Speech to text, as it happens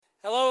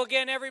Hello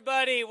again,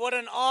 everybody. What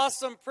an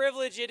awesome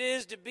privilege it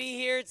is to be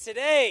here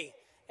today.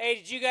 Hey,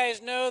 did you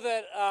guys know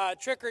that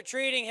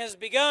trick-or-treating has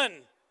begun?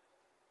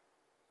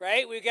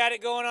 Right? We've got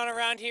it going on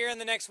around here in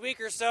the next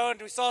week or so,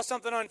 and we saw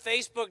something on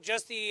Facebook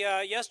just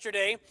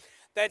yesterday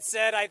that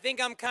said, I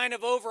think I'm kind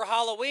of over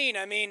Halloween.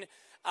 I mean,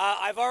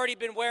 I've already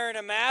been wearing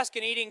a mask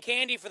and eating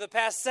candy for the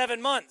past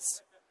 7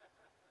 months.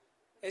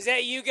 Is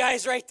that you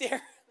guys right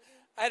there?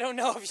 I don't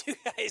know if you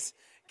guys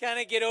kind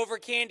of get over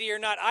candy or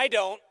not. I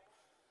don't.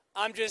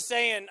 I'm just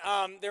saying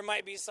there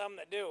might be some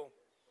that do.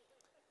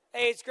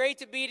 Hey, it's great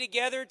to be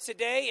together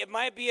today. It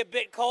might be a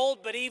bit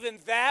cold, but even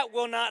that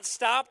will not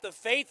stop the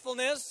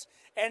faithfulness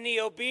and the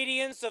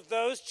obedience of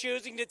those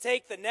choosing to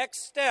take the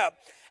next step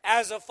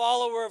as a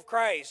follower of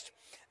Christ.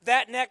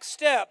 That next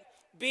step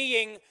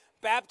being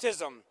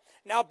baptism.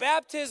 Now,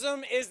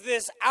 baptism is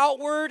this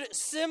outward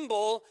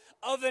symbol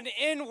of an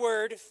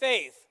inward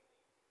faith.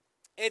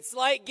 It's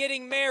like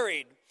getting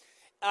married.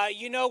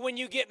 When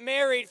you get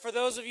married, for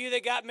those of you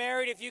that got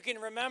married, if you can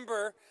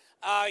remember,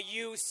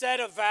 you said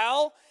a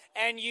vow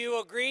and you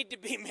agreed to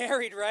be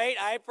married, right?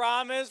 I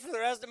promise for the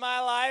rest of my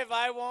life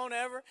I won't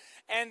ever.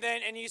 And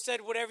you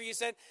said whatever you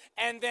said.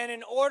 And then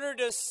in order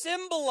to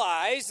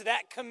symbolize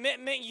that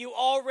commitment you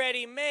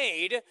already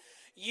made,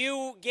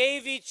 you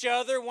gave each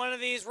other one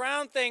of these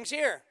round things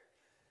here,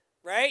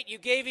 right? You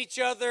gave each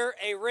other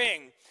a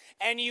ring.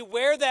 And you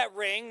wear that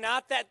ring,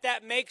 not that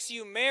that makes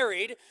you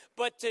married,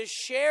 but to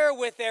share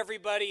with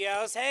everybody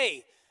else,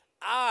 hey,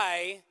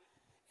 I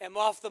am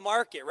off the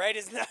market, right?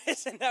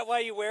 Isn't that why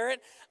you wear it?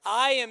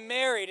 I am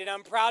married, and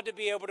I'm proud to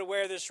be able to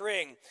wear this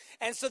ring.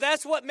 And so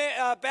that's what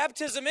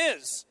baptism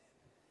is.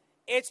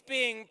 It's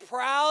being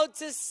proud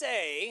to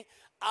say,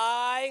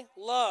 I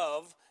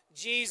love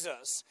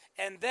Jesus.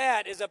 And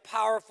that is a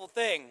powerful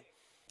thing.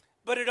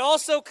 But it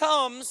also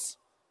comes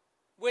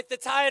with the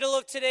title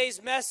of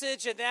today's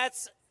message, and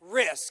that's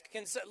risk.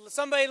 Can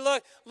somebody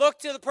look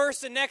to the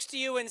person next to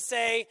you and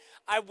say,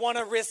 I want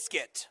to risk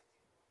it.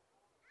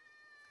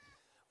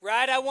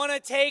 Right? I want to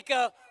take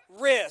a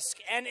risk.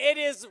 And it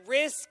is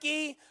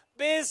risky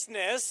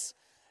business,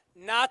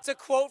 not to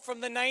quote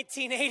from the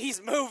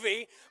 1980s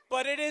movie,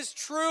 but it is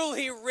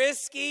truly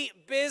risky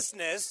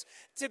business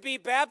to be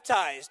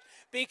baptized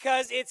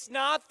because it's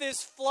not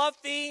this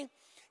fluffy,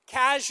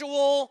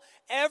 casual,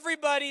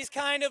 everybody's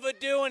kind of a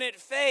doing it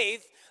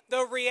faith.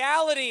 The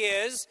reality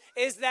is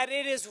that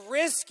it is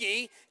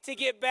risky to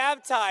get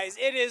baptized.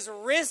 It is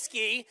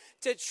risky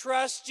to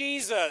trust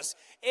Jesus.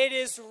 It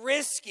is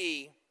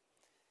risky.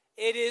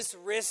 It is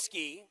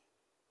risky.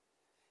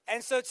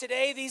 And so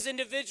today, these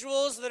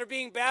individuals that are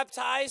being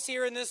baptized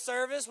here in this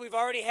service, we've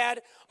already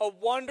had a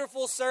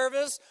wonderful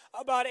service,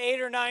 about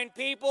 8 or 9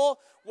 people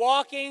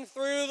walking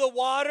through the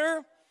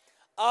water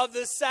of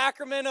the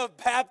sacrament of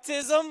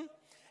baptism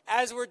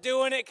as we're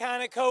doing it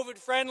kind of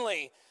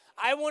COVID-friendly.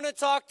 I want to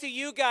talk to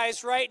you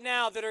guys right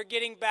now that are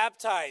getting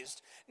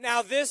baptized.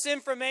 Now, this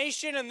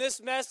information and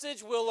this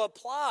message will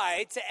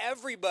apply to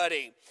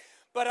everybody,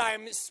 but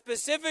I'm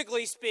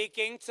specifically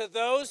speaking to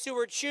those who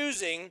are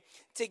choosing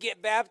to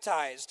get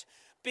baptized.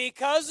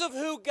 Because of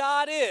who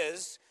God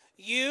is,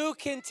 you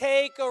can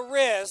take a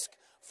risk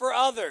for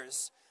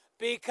others.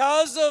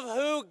 Because of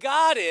who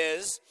God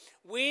is,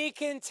 we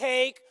can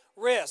take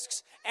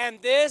risks. And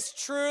this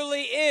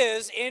truly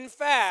is, in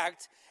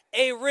fact,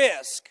 a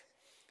risk.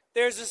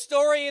 There's a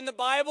story in the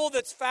Bible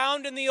that's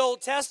found in the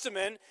Old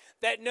Testament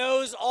that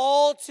knows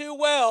all too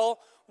well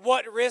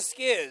what risk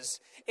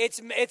is.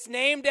 It's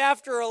named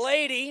after a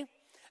lady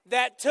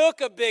that took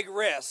a big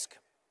risk.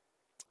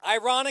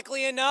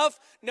 Ironically enough,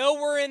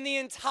 nowhere in the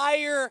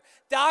entire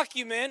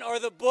document or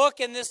the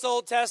book in this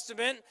Old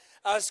Testament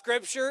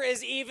scripture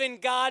is even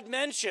God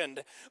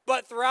mentioned.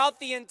 But throughout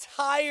the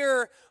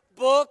entire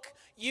book,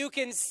 you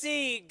can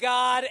see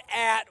God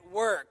at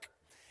work.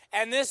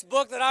 And this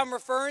book that I'm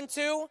referring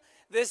to,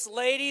 this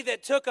lady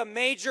that took a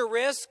major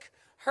risk,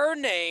 her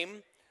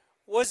name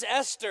was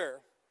Esther.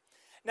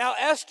 Now,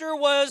 Esther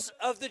was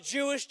of the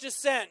Jewish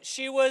descent.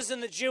 She was in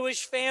the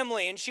Jewish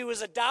family, and she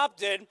was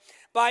adopted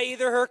by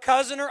either her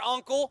cousin or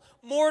uncle,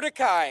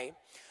 Mordecai.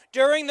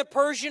 During the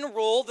Persian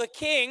rule, the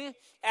king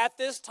at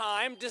this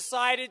time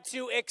decided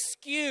to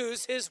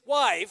excuse his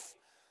wife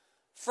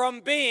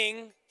from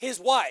being his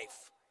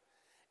wife.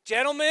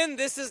 Gentlemen,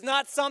 this is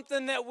not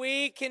something that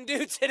we can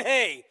do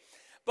today.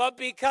 But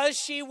because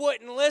she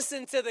wouldn't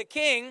listen to the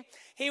king,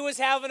 he was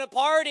having a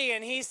party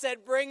and he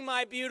said, bring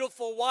my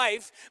beautiful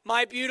wife,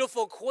 my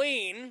beautiful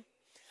queen.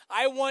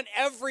 I want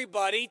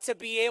everybody to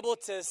be able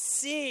to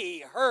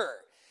see her.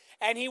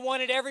 And he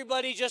wanted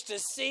everybody just to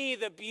see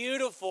the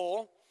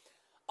beautiful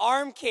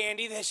arm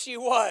candy that she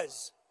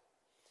was.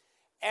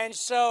 And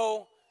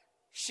so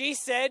she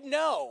said,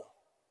 no,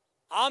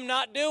 I'm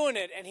not doing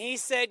it. And he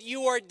said,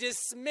 you are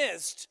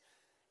dismissed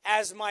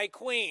as my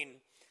queen.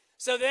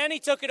 So then he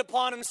took it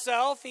upon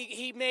himself.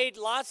 He made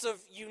lots of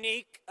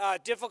unique,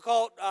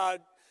 difficult,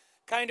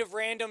 kind of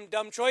random,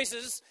 dumb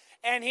choices.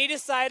 And he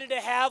decided to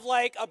have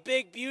like a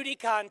big beauty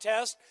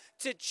contest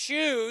to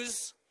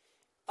choose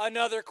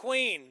another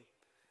queen.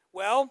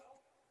 Well,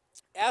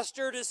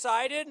 Esther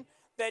decided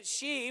that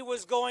she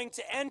was going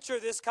to enter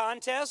this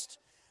contest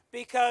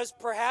because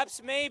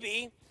perhaps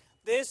maybe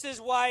this is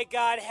why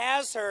God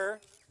has her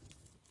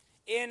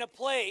in a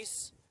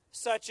place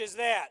such as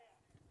that.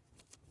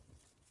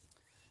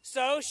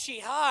 So she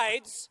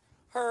hides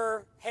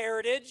her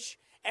heritage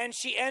and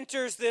she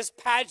enters this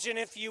pageant,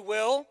 if you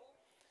will.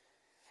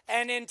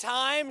 And in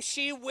time,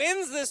 she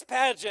wins this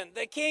pageant.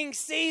 The king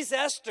sees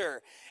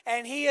Esther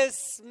and he is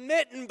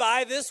smitten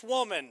by this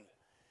woman.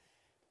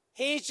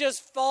 He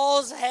just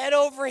falls head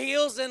over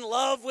heels in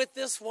love with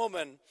this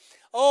woman.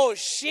 Oh,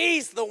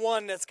 she's the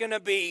one that's going to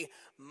be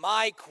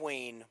my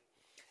queen.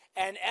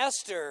 And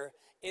Esther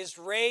is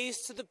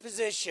raised to the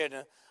position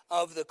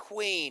of the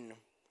queen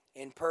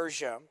in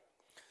Persia.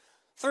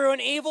 Through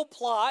an evil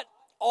plot,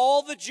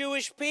 all the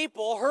Jewish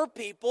people, her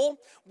people,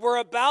 were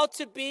about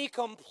to be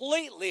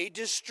completely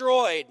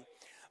destroyed.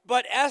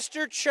 But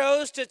Esther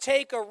chose to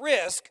take a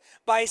risk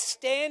by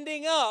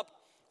standing up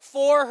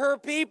for her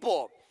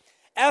people.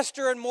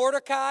 Esther and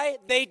Mordecai,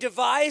 they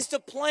devised a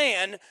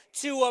plan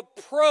to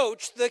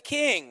approach the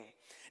king.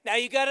 Now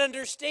you got to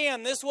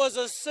understand, this was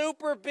a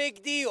super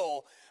big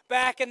deal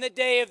back in the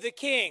day of the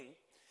king.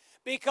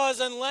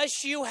 Because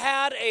unless you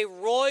had a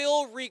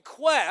royal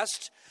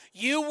request,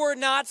 you were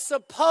not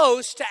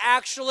supposed to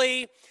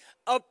actually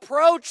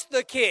approach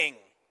the king.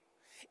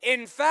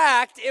 In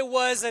fact, it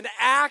was an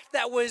act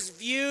that was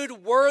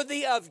viewed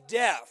worthy of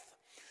death.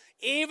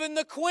 Even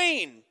the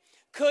queen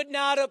could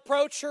not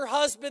approach her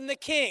husband, the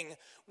king,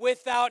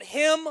 without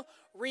him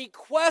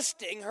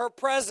requesting her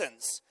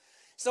presence.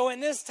 So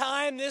in this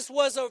time, this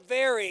was a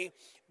very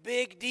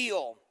big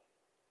deal.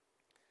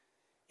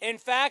 In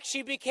fact,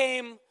 she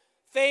became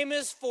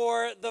famous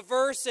for the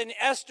verse in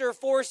Esther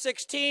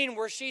 4:16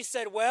 where she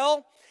said,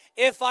 well,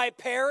 if I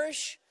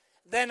perish,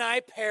 then I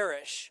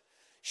perish.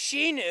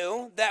 She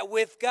knew that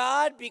with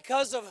God,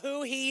 because of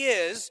who he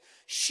is,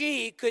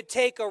 she could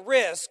take a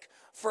risk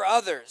for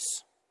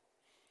others.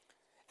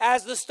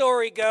 As the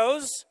story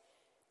goes,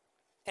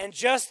 and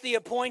just the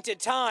appointed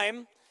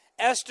time,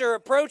 Esther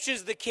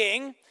approaches the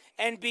king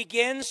and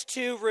begins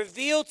to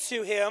reveal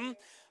to him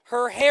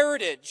her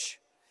heritage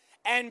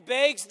and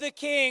begs the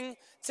king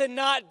to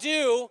not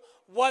do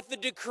what the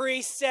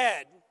decree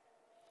said.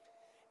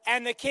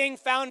 And the king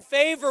found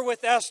favor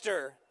with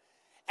Esther,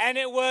 and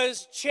it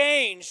was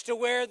changed to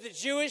where the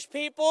Jewish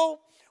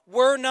people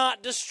were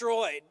not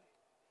destroyed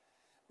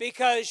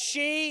because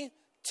she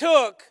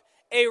took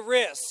a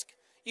risk.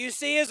 You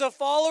see, as a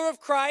follower of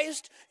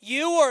Christ,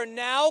 you are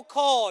now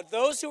called.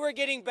 Those who are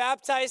getting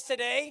baptized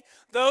today,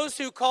 those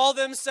who call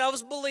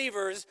themselves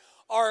believers,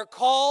 are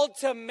called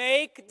to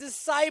make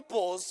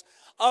disciples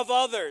of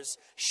others,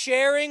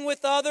 sharing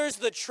with others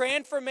the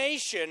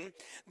transformation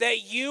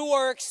that you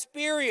are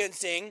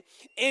experiencing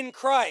in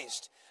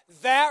Christ.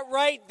 That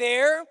right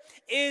there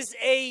is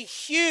a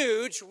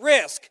huge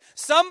risk.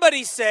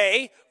 Somebody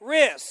say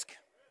risk.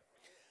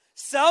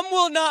 Some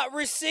will not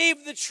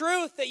receive the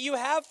truth that you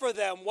have for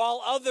them,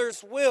 while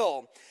others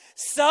will.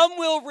 Some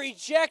will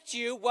reject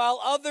you, while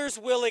others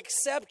will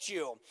accept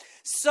you.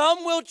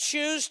 Some will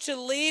choose to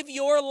leave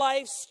your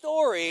life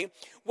story,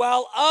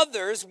 while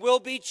others will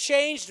be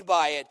changed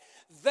by it.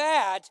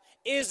 That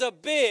is a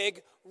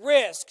big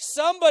risk.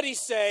 Somebody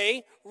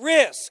say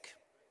risk.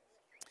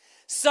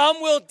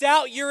 Some will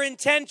doubt your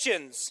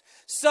intentions.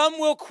 Some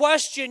will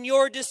question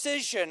your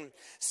decision.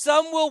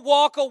 Some will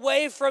walk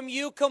away from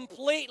you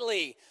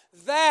completely.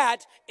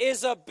 That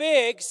is a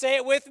big, say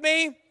it with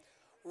me,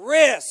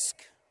 risk.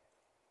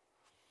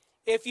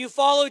 If you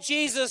follow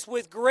Jesus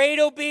with great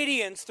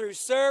obedience through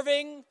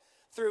serving,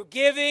 through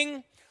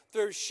giving,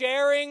 through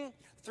sharing,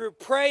 through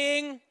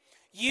praying,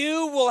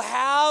 you will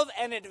have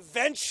an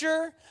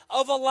adventure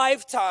of a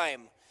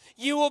lifetime.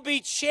 You will be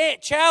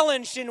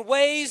challenged in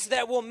ways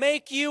that will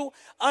make you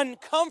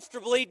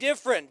uncomfortably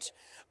different,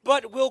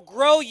 but will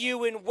grow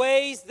you in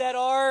ways that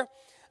are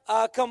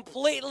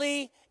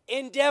completely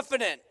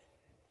indefinite.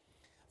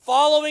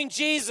 Following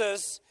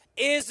Jesus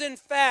is, in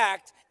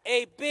fact,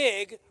 a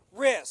big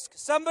risk.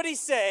 Somebody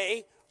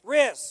say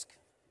risk.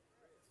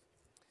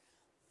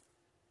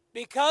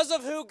 Because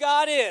of who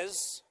God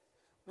is,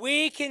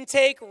 we can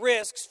take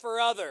risks for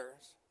others.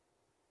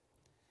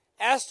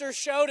 Esther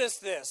showed us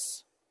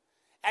this,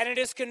 and it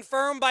is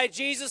confirmed by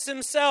Jesus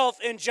himself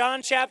in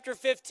John chapter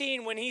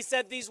 15 when he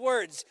said these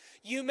words.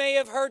 You may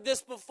have heard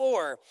this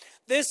before.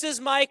 This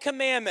is my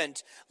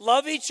commandment.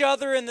 Love each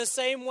other in the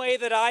same way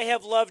that I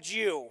have loved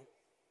you.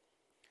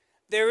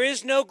 There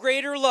is no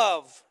greater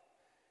love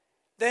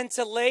than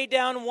to lay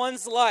down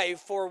one's life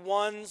for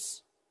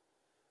one's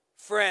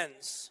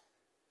friends.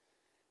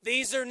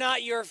 These are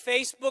not your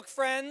Facebook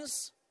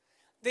friends.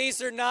 These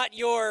are not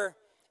your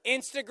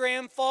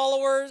Instagram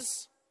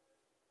followers.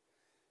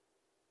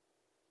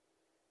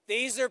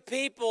 These are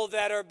people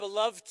that are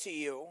beloved to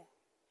you.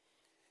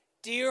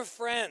 Dear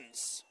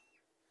friends,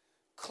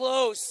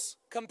 close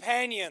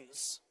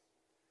companions.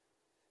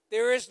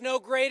 There is no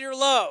greater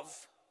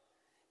love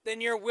than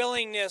your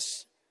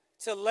willingness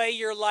to lay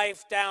your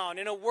life down.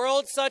 In a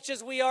world such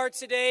as we are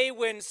today,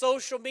 when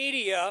social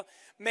media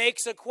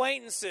makes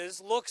acquaintances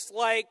looks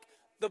like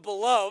the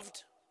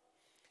beloved,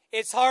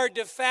 it's hard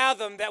to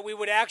fathom that we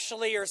would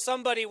actually, or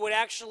somebody would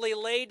actually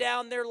lay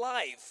down their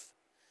life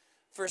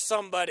for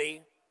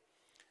somebody.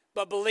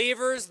 But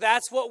believers,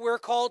 that's what we're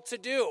called to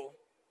do.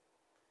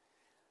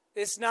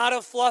 It's not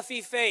a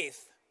fluffy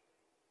faith.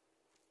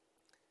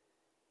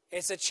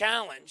 It's a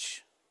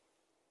challenge.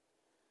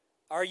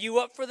 Are you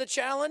up for the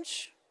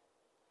challenge?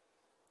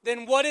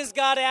 Then what is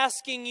God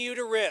asking you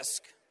to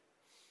risk?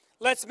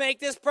 Let's make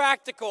this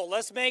practical.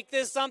 Let's make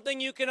this something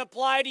you can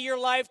apply to your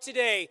life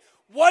today.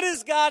 What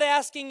is God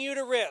asking you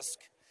to risk?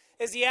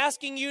 Is He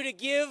asking you to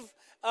give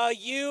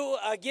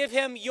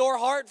Him your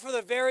heart for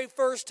the very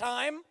first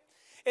time?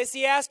 Is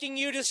He asking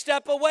you to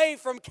step away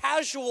from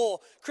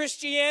casual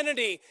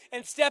Christianity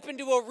and step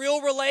into a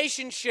real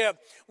relationship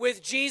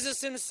with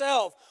Jesus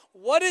Himself?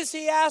 What is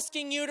He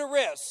asking you to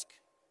risk?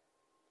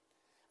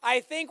 I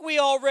think we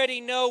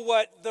already know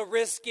what the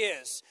risk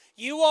is.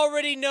 You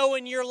already know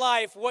in your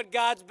life what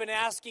God's been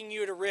asking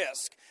you to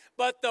risk.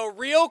 But the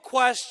real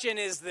question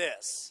is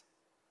this: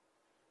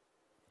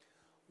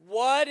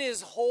 what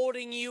is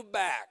holding you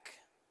back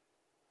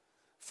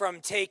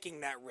from taking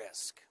that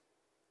risk?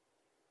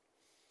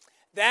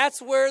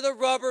 That's where the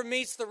rubber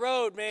meets the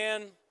road,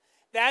 man.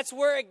 That's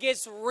where it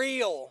gets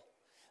real.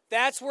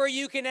 That's where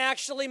you can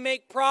actually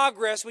make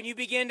progress when you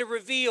begin to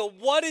reveal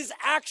what is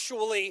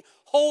actually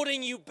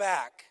holding you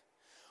back.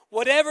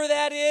 Whatever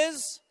that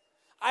is,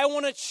 I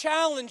want to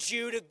challenge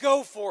you to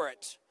go for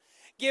it.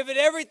 Give it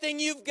everything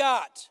you've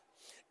got.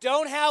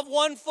 Don't have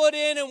one foot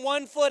in and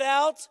one foot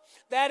out.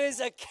 That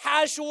is a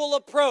casual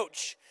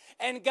approach.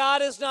 And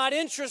God is not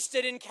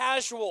interested in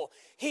casual.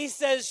 He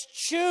says,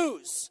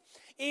 choose.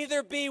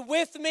 Either be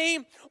with me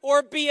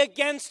or be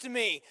against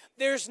me.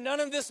 There's none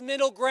of this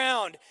middle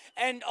ground.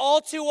 And all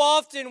too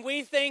often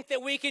we think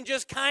that we can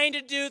just kind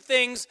of do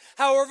things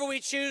however we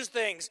choose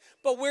things.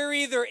 But we're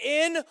either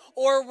in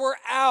or we're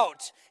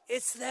out.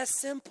 It's that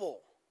simple.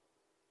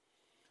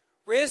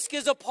 Risk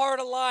is a part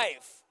of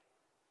life.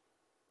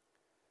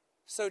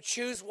 So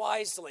choose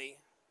wisely.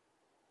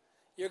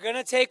 You're going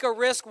to take a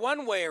risk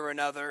one way or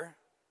another.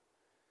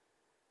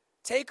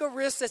 Take a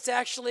risk that's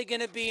actually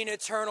going to be an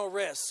eternal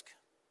risk.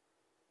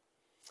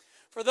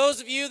 For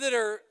those of you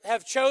that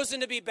have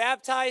chosen to be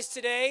baptized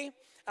today,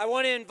 I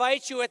want to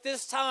invite you at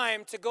this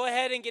time to go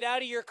ahead and get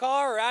out of your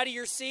car or out of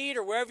your seat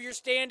or wherever you're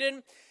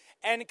standing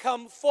and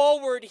come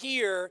forward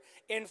here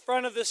in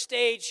front of the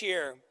stage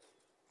here.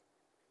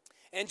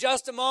 In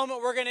just a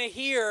moment, we're going to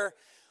hear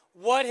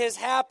what has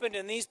happened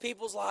in these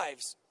people's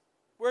lives.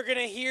 We're going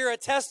to hear a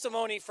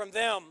testimony from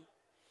them.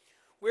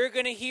 We're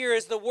going to hear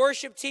as the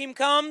worship team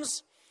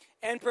comes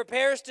and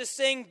prepares to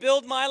sing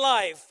Build My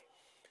Life.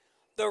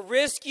 The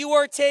risk you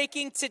are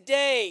taking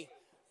today,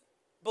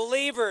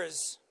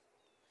 believers,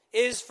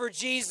 is for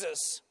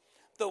Jesus,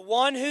 the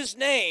one whose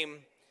name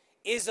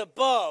is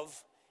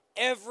above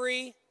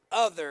every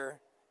other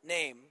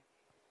name.